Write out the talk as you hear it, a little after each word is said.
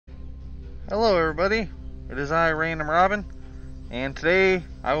Hello everybody, it is I, Random Robin, and today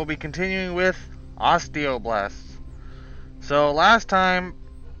I will be continuing with Osteoblasts. So last time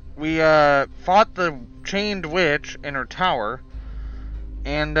we fought the chained witch in her tower,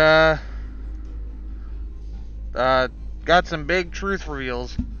 and got some big truth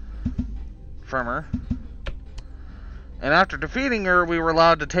reveals from her. And after defeating her, we were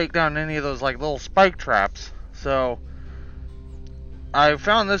allowed to take down any of those like little spike traps. So I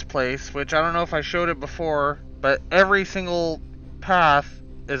found this place, which I don't know if I showed it before, but every single path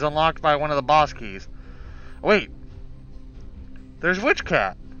is unlocked by one of the boss keys. Wait, there's Witch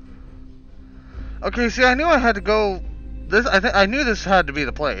Cat. Okay, see, I knew I had to go. I knew this had to be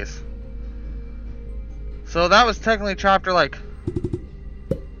the place. So that was technically chapter like.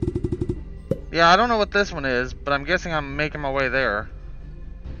 Yeah, I don't know what this one is, but I'm guessing I'm making my way there.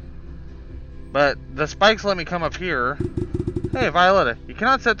 But the spikes let me come up here. Hey, Violetta, you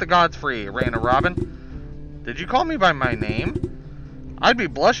cannot set the gods free, Random Robin. Did you call me by my name? I'd be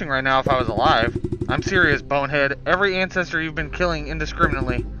blushing right now if I was alive. I'm serious, bonehead. Every ancestor you've been killing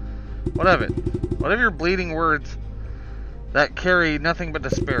indiscriminately. What of it? What of your bleeding words that carry nothing but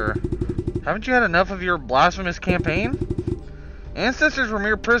despair? Haven't you had enough of your blasphemous campaign? Ancestors were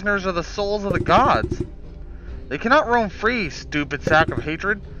mere prisoners of the souls of the gods. They cannot roam free, stupid sack of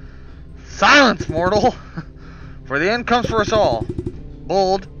hatred. Silence, mortal! For the end comes for us all.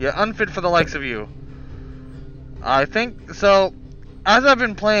 Bold, yet unfit for the likes of you. I think, so, as I've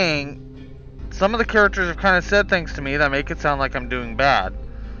been playing, some of the characters have kind of said things to me that make it sound like I'm doing bad.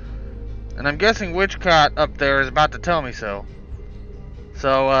 And I'm guessing Witch Cat up there is about to tell me so.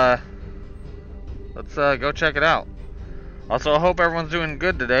 So, let's go check it out. Also, I hope everyone's doing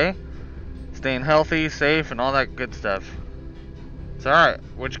good today. Staying healthy, safe, and all that good stuff. It's alright.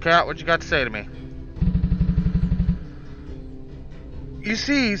 Witch Cat, what you got to say to me? You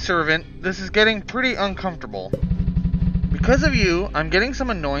see, servant, this is getting pretty uncomfortable. Because of you, I'm getting some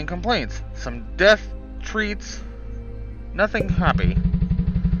annoying complaints. Some death treats. Nothing happy.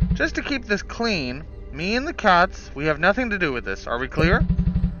 Just to keep this clean, me and the cats, we have nothing to do with this. Are we clear?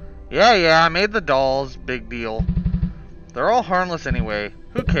 Yeah, I made the dolls. Big deal. They're all harmless anyway.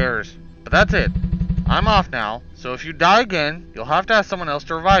 Who cares? But that's it. I'm off now, so if you die again, you'll have to ask someone else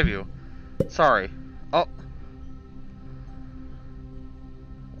to revive you. Sorry.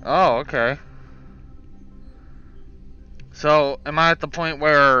 Oh, okay. So, am I at the point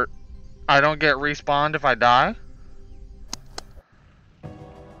where I don't get respawned if I die?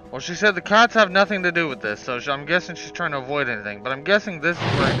 Well, she said the cats have nothing to do with this, so I'm guessing she's trying to avoid anything. But I'm guessing this is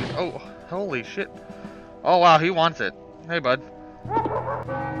where I can... Oh, holy shit. Oh, wow, he wants it. Hey, bud.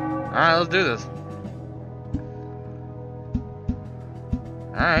 Alright, let's do this.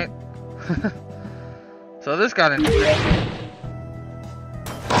 Alright. So this got interesting.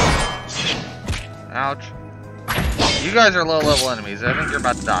 Ouch. You guys are low-level enemies. I think you're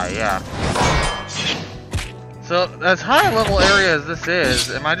about to die, yeah. So, as high-level area as this is,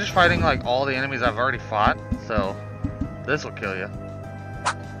 am I just fighting, like, all the enemies I've already fought? So, this will kill you.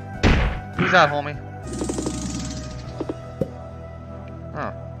 Peace out, homie.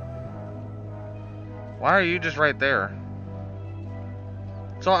 Huh. Why are you just right there?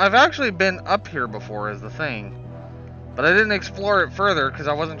 So, I've actually been up here before, is the thing. But I didn't explore it further, because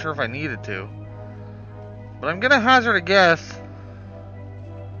I wasn't sure if I needed to. But I'm gonna hazard a guess.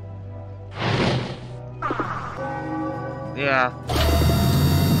 Yeah.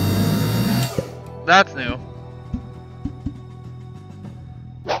 That's new.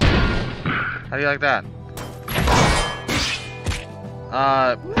 How do you like that?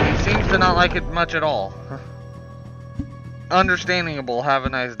 He seems to not like it much at all. Understandable, have a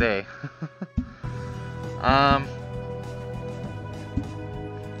nice day.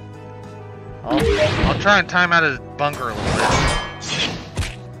 I'll try and time out his bunker a little bit.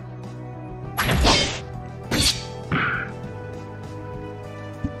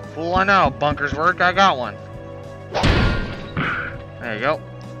 Fool, I know how bunkers work. I got one. There you go.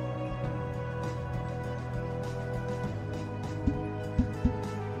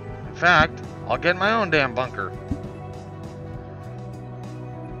 In fact, I'll get my own damn bunker.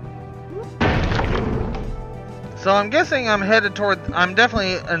 So I'm guessing I'm headed toward... I'm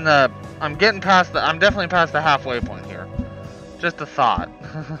definitely in the... I'm definitely past the halfway point here. Just a thought.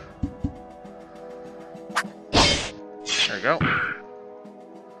 There you go.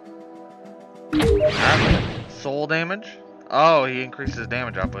 Soul damage. Oh, he increases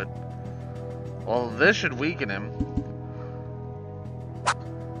damage output. Well, this should weaken him.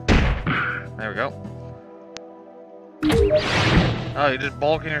 There we go. Oh, you're just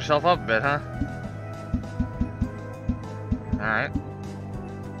bulking yourself up a bit, huh? Alright.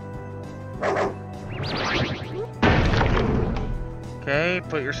 Okay,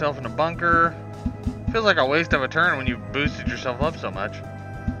 put yourself in a bunker. Feels like a waste of a turn when you boosted yourself up so much.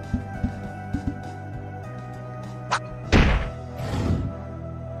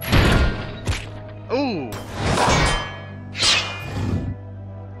 Ooh!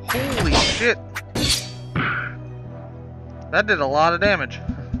 Holy shit! That did a lot of damage.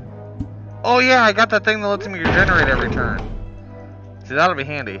 Oh yeah, I got that thing that lets me regenerate every turn. See, that'll be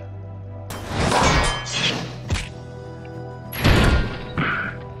handy.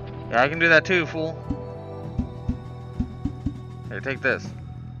 Yeah, I can do that too, fool. Here, take this.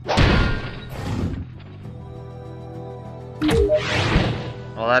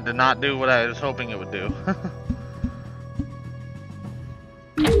 Well, that did not do what I was hoping it would do.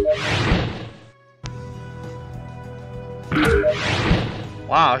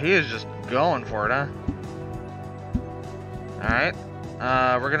 Wow, he is just going for it, huh? Alright.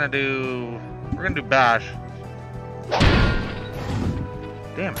 We're gonna do bash.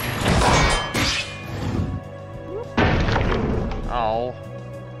 Damn it. Oh.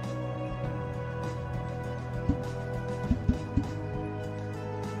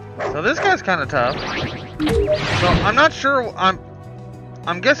 So this guy's kind of tough. So I'm not sure.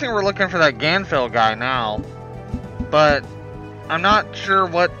 I'm guessing we're looking for that Ganfell guy now, but I'm not sure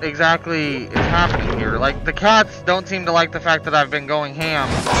what exactly is happening here. Like, the cats don't seem to like the fact that I've been going ham.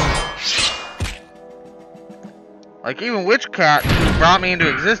 Like, even Witch Cat brought me into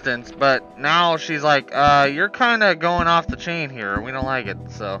existence, but now she's like, you're kind of going off the chain here. We don't like it,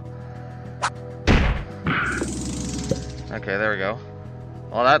 so. Okay, there we go.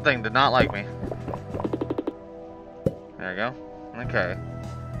 Well, that thing did not like me. There we go. Okay.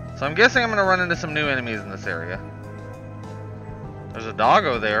 So I'm guessing I'm going to run into some new enemies in this area. There's a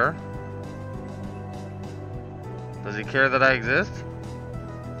doggo there. Does he care that I exist?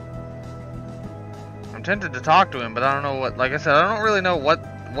 I'm tempted to talk to him, but I don't know what, like I said, I don't really know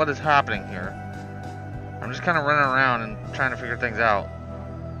what is happening here. I'm just kind of running around and trying to figure things out.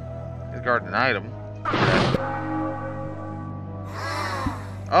 He's guarding an item.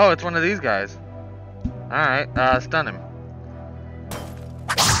 Oh, it's one of these guys. Alright, stun him.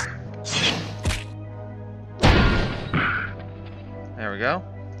 There we go.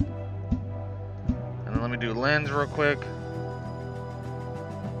 And then let me do lens real quick.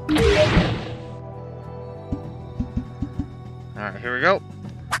 Alright, here we go.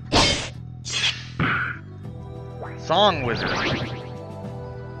 Song Wizard.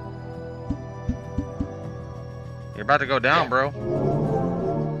 You're about to go down, bro.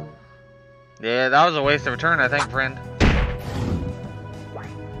 Yeah, that was a waste of a turn, I think, friend.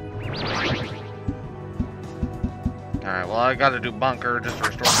 Alright, well, I gotta do bunker just to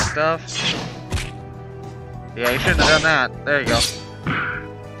restore my stuff. Yeah, you shouldn't have done that. There you go.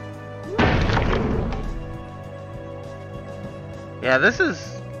 Yeah, this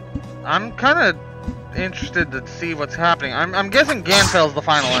is... I'm kind of interested to see what's happening. I'm guessing Ganfell's the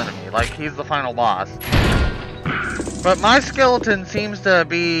final enemy. Like, he's the final boss. But my skeleton seems to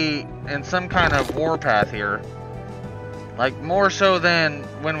be in some kind of warpath here. Like, more so than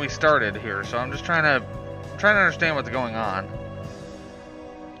when we started here. So I'm just trying to understand what's going on.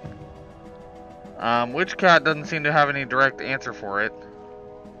 Witch Cat doesn't seem to have any direct answer for it.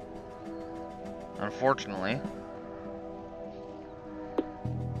 Unfortunately.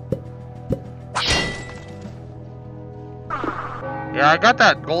 Yeah, I got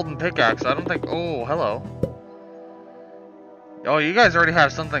that golden pickaxe, so I don't think... Oh, hello. Oh, you guys already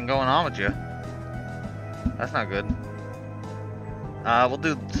have something going on with you. That's not good. We'll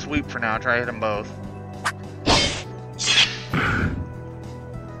do sweep for now. Try to hit them both.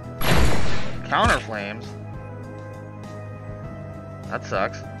 Counter flames? That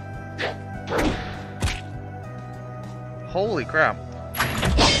sucks. Holy crap.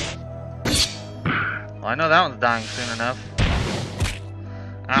 Well, I know that one's dying soon enough.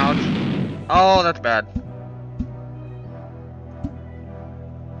 Ouch. Oh, that's bad.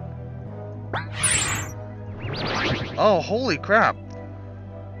 Oh, holy crap.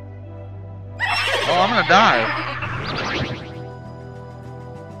 Oh, I'm gonna die.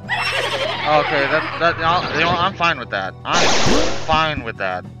 Okay, you know, I'm fine with that. I'm fine with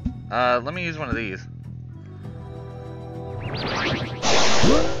that. Let me use one of these.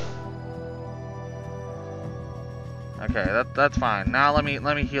 Okay, that's fine. Now let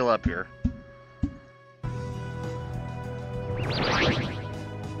me heal up here.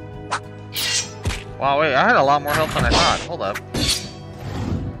 Wow, wait, I had a lot more health than I thought. Hold up.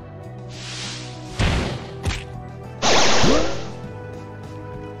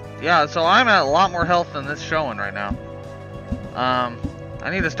 Yeah, so I'm at a lot more health than this showing right now. I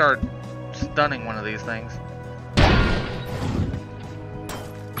need to start stunning one of these things.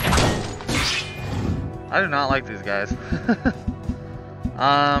 I do not like these guys.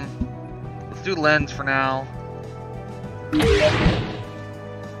 Let's do lens for now.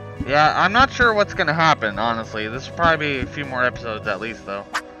 Yeah, I'm not sure what's gonna happen, honestly. This will probably be a few more episodes at least, though.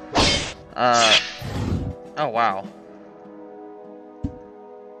 Oh wow.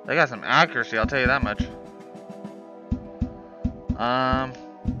 They got some accuracy, I'll tell you that much.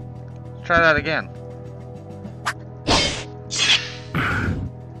 Let's try that again.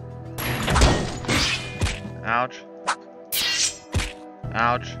 Ouch.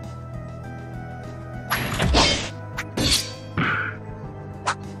 Ouch.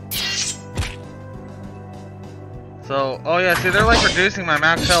 So, oh yeah, see, they're like reducing my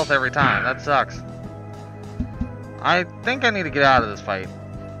max health every time. That sucks. I think I need to get out of this fight.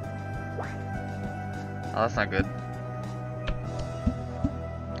 Oh, that's not good.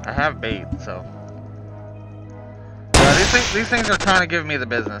 I have bait, so. Yeah, these things are kind of giving me the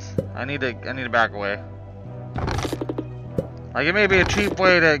business. I need to back away. Like, it may be a cheap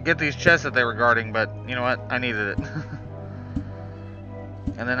way to get these chests that they were guarding, but you know what? I needed it.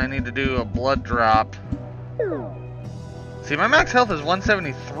 And then I need to do a blood drop. See, my max health is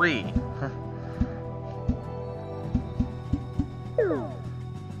 173.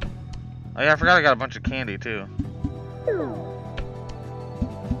 Oh yeah, I forgot I got a bunch of candy too.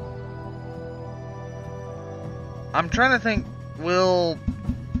 I'm trying to think,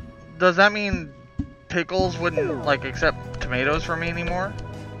 does that mean Pickles wouldn't, like, accept tomatoes from me anymore?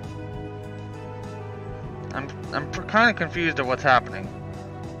 I'm kind of confused at what's happening.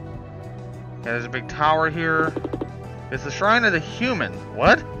 Okay, there's a big tower here. It's the Shrine of the Human.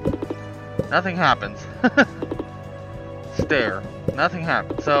 What? Nothing happens. Stare. Nothing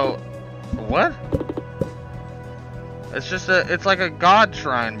happens. So, what? It's just it's like a god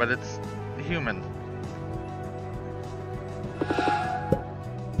shrine, but it's human.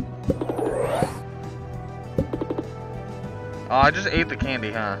 Oh, I just ate the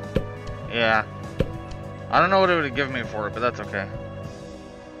candy, huh? Yeah. I don't know what it would have given me for it, but that's okay.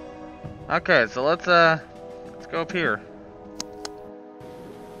 Okay, so let's go up here.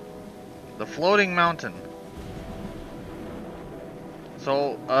 The floating mountain.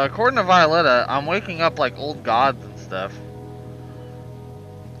 So, according to Violetta, I'm waking up like old gods and stuff.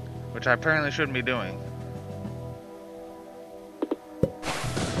 Which I apparently shouldn't be doing.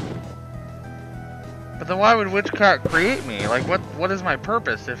 But then why would Witchcat create me? Like, what is my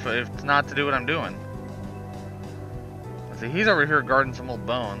purpose if it's not to do what I'm doing? See, he's over here guarding some old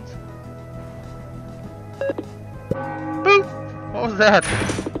bones. Boop! What was that?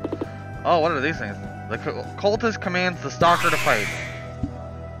 Oh, what are these things? The cultist commands the stalker to fight.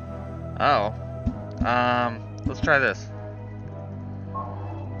 Oh. Let's try this.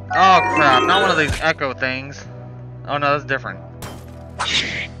 Oh, crap. Not one of these echo things. Oh, no, that's different.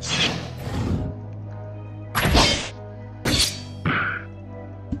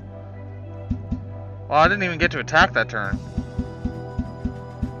 Well, I didn't even get to attack that turn.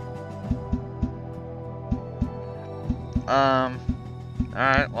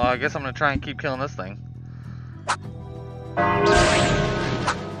 Alright, well, I guess I'm gonna try and keep killing this thing.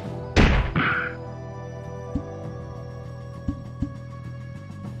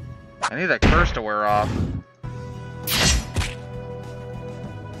 I need that curse to wear off.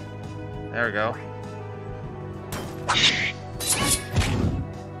 There we go.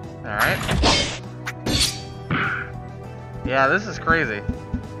 Alright. Yeah, this is crazy.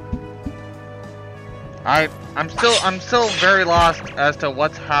 I'm still very lost as to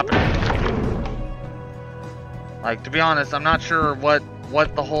what's happening. Like, to be honest, I'm not sure what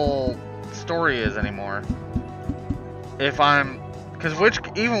the whole story is anymore. Because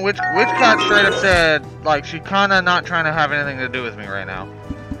Witchcat straight up said, like, she kinda not trying to have anything to do with me right now.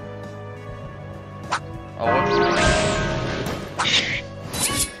 Oh,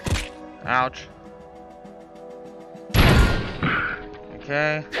 whoops. Ouch.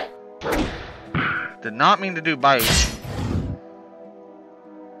 Okay. Did not mean to do bite.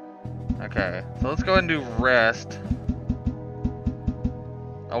 Okay, so let's go ahead and do rest.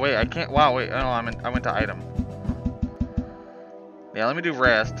 Oh wait, I can't. Wow, wait. Oh, I went to item. Yeah, let me do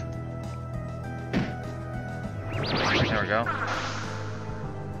rest. There we go.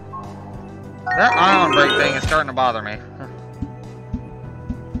 That ion break thing is starting to bother me.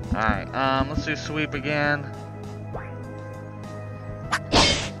 Alright, let's do sweep again.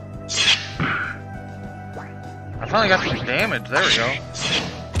 I finally got some damage. There we go.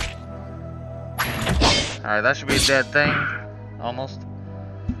 Alright, that should be a dead thing. Almost.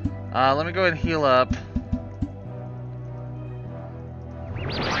 Let me go ahead and heal up.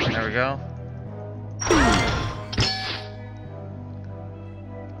 There we go.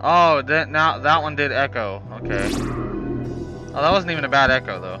 Oh, now that one did echo. Okay. Oh, that wasn't even a bad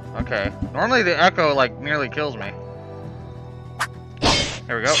echo though. Okay. Normally the echo like nearly kills me.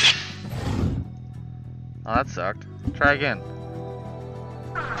 Here we go. Oh, that sucked. Try again.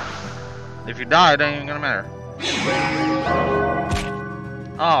 If you die, it ain't even gonna matter.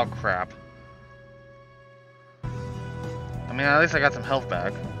 Oh, crap. I mean, at least I got some health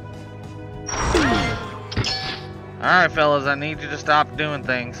back. Alright, fellas, I need you to stop doing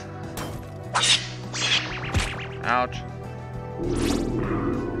things. Ouch.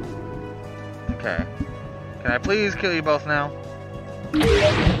 Okay. Can I please kill you both now?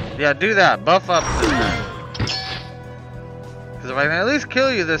 Yeah, do that. Buff up this turn. Because if I can at least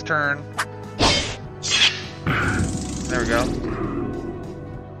kill you this turn... There we go.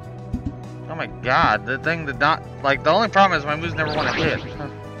 Oh my god, the thing did not... Like, the only problem is my moves never want to hit.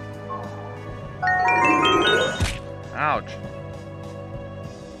 Ouch.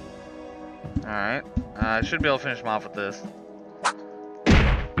 Alright. I should be able to finish him off with this.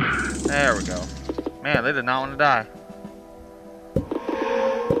 There we go. Man, they did not want to die.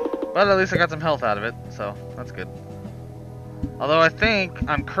 But at least I got some health out of it, so that's good. Although I think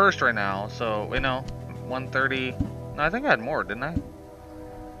I'm cursed right now, so, wait, no. 130... No, I think I had more, didn't I?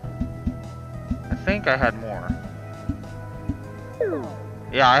 I think I had more.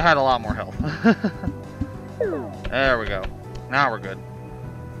 Yeah, I had a lot more health. There we go. Now we're good.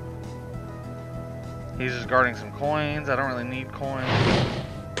 He's just guarding some coins. I don't really need coins.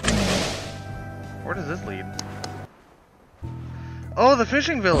 Where does this lead? Oh, the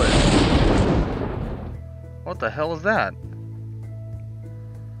fishing village! What the hell is that?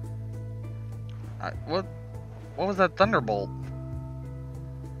 What was that thunderbolt?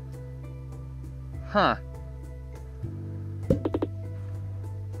 Huh.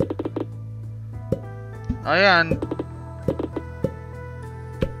 Oh yeah,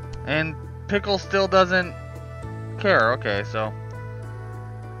 and Pickle still doesn't care. Okay, so...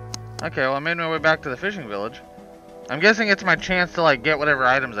 Okay, well I made my way back to the fishing village. I'm guessing it's my chance to like get whatever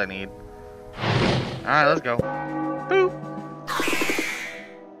items I need. Alright, let's go. Boop!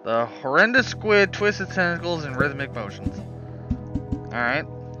 The horrendous squid twists its tentacles in rhythmic motions. Alright.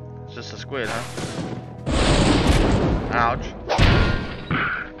 It's just a squid, huh? Ouch.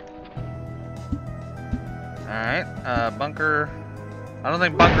 Alright, bunker. I don't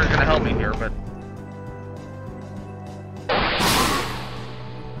think bunker's gonna help me here, but...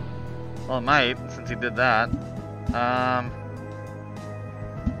 Well, it might, since he did that. I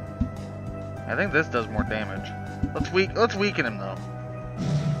think this does more damage. Let's weaken him, though.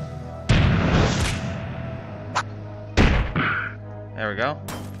 There we go.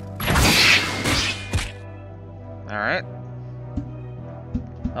 Alright.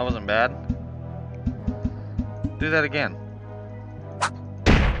 That wasn't bad. Do that again.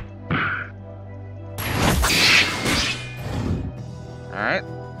 Alright.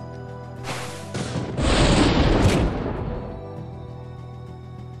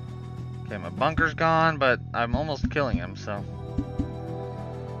 Okay, my bunker's gone, but I'm almost killing him, so.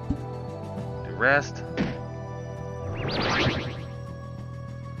 Do rest.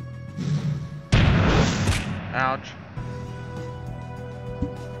 Ouch.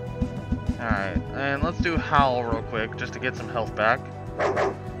 Alright, and let's do Howl real quick, just to get some health back.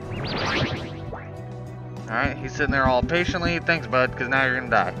 Alright, he's sitting there all patiently. Thanks, bud, because now you're gonna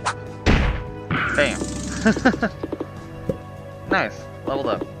die. Bam. Nice. Leveled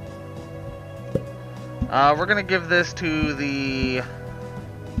up. We're gonna give this to the...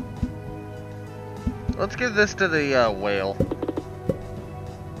 Let's give this to the whale.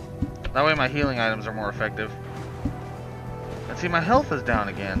 That way my healing items are more effective. And see, my health is down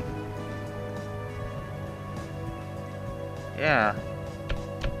again. Yeah.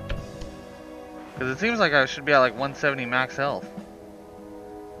 Because it seems like I should be at like 170 max health.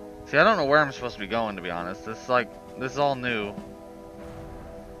 See, I don't know where I'm supposed to be going, to be honest. This is all new.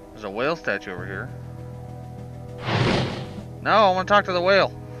 There's a whale statue over here. No, I want to talk to the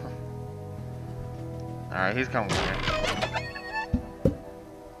whale. Alright, he's coming with me.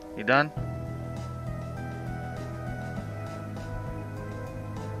 You done?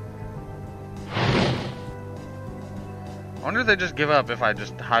 I wonder if they just give up if I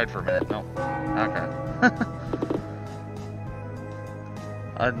just hide for a minute. No. Okay.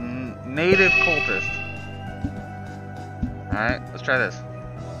 A native cultist. Alright, let's try this.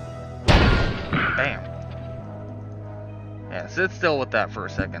 Bam. Yeah, sit still with that for a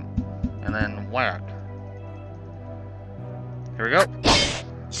second. And then whack. Here we go.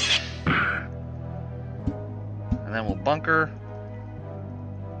 And then we'll bunker.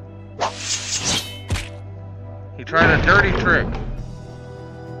 He tried a dirty trick.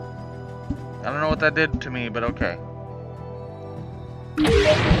 I don't know what that did to me, but okay.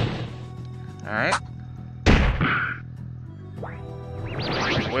 Alright.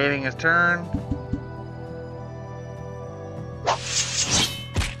 Waiting his turn.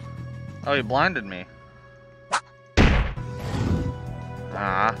 Oh, he blinded me.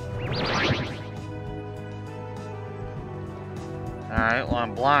 Ah. Alright, well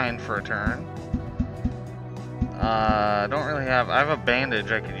I'm blind for a turn. I don't really have... I have a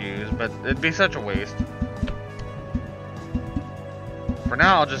bandage I could use, but it'd be such a waste. For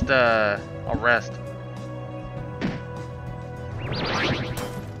now, I'll just, I'll rest.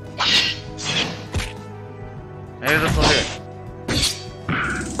 Maybe this will hit.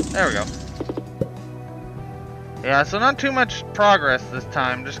 There we go. Yeah, so not too much progress this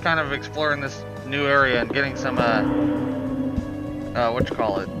time. Just kind of exploring this new area and getting some,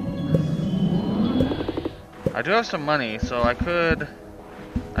 whatchamacallit. I do have some money, so I could...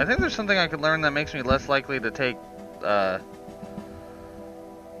 I think there's something I could learn that makes me less likely to take,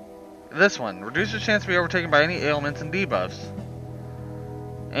 this one. Reduce your chance to be overtaken by any ailments and debuffs.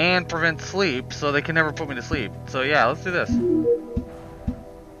 And prevent sleep, so they can never put me to sleep. So yeah, let's do this.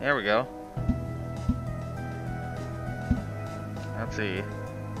 There we go. Let's see.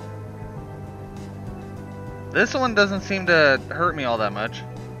 This one doesn't seem to hurt me all that much.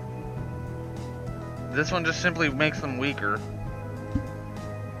 This one just simply makes them weaker.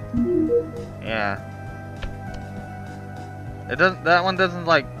 Yeah. It doesn't. That one doesn't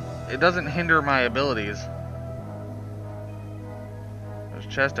like. It doesn't hinder my abilities. There's a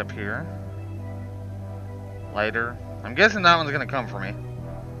chest up here. Lighter. I'm guessing that one's gonna come for me.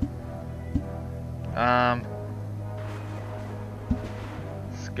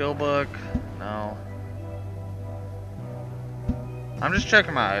 Skill book. No. I'm just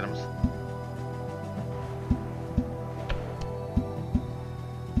checking my items.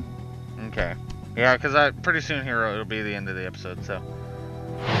 Okay. Yeah, because pretty soon here it'll be the end of the episode, so.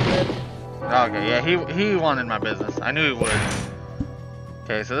 Okay, yeah, he wanted my business. I knew he would.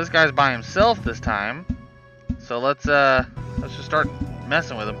 Okay, so this guy's by himself this time. So let's just start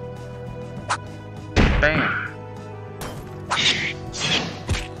messing with him. Bam.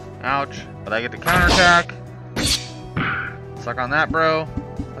 Ouch. But I get to counterattack. Suck on that, bro.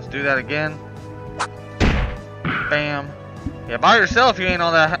 Let's do that again. Bam. Yeah, by yourself you ain't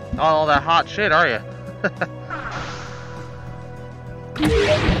all that hot shit, are you?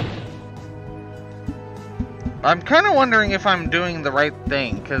 I'm kind of wondering if I'm doing the right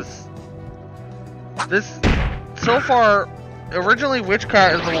thing, because this, so far, originally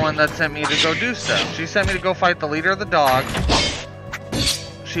Witchcat is the one that sent me to go do stuff. She sent me to go fight the leader of the dog.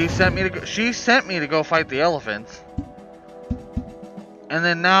 She sent me to go fight the elephants. And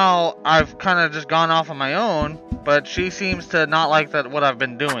then now I've kind of just gone off on my own, but she seems to not like that what I've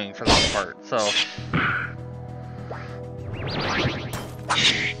been doing for the most part. So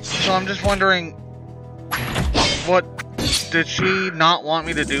I'm just wondering, what, did she not want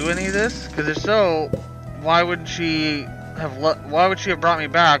me to do any of this? Because if so, why would she have brought me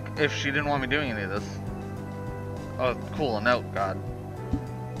back if she didn't want me doing any of this? Oh, cool, a note, God.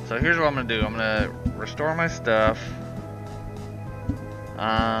 So here's what I'm gonna do. I'm gonna restore my stuff.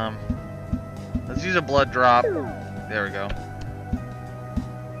 Let's use a blood drop. There we go.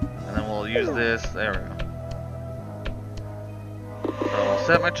 And then we'll use this. There we go. So I'll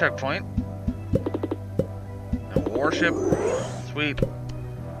set my checkpoint. No warship. Sweet.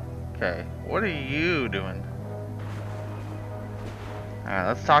 Okay, what are you doing? Alright,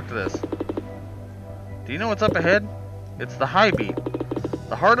 let's talk to this. Do you know what's up ahead? It's the high beat.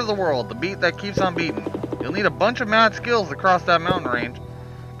 The heart of the world, the beat that keeps on beating. You'll need a bunch of mad skills to cross that mountain range.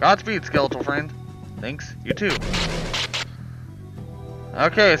 Godspeed, skeletal friend. Thanks, you too.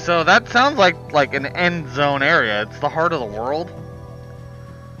 Okay, so that sounds like an end zone area. It's the heart of the world.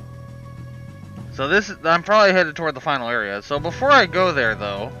 So I'm probably headed toward the final area. So before I go there,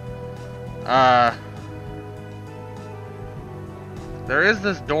 though, there is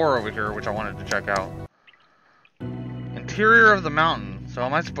this door over here which I wanted to check out. Interior of the mountain. So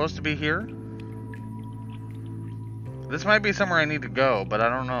am I supposed to be here? This might be somewhere I need to go, but I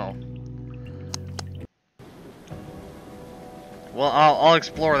don't know. Well, I'll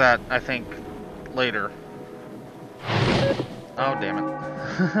explore that, I think, later. Oh, damn it.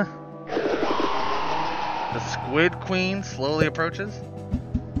 The Squid Queen slowly approaches.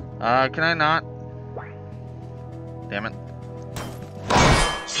 Can I not? Damn it.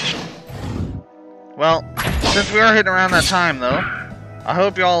 Well, since we are hitting around that time, though, I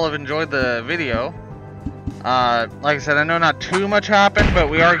hope y'all have enjoyed the video. Like I said, I know not too much happened, but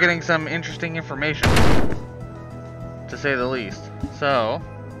we are getting some interesting information, to say the least. So,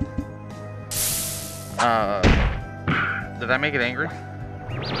 Did I make it angry?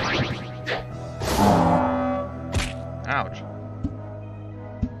 Ouch.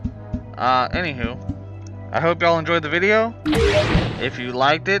 Anywho, I hope y'all enjoyed the video. If you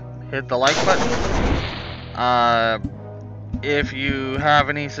liked it, hit the like button. If you have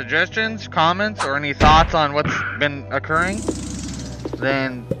any suggestions, comments, or any thoughts on what's been occurring,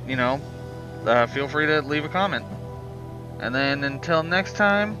 then, you know, feel free to leave a comment. And then until next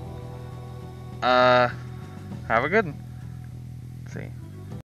time, have a good one.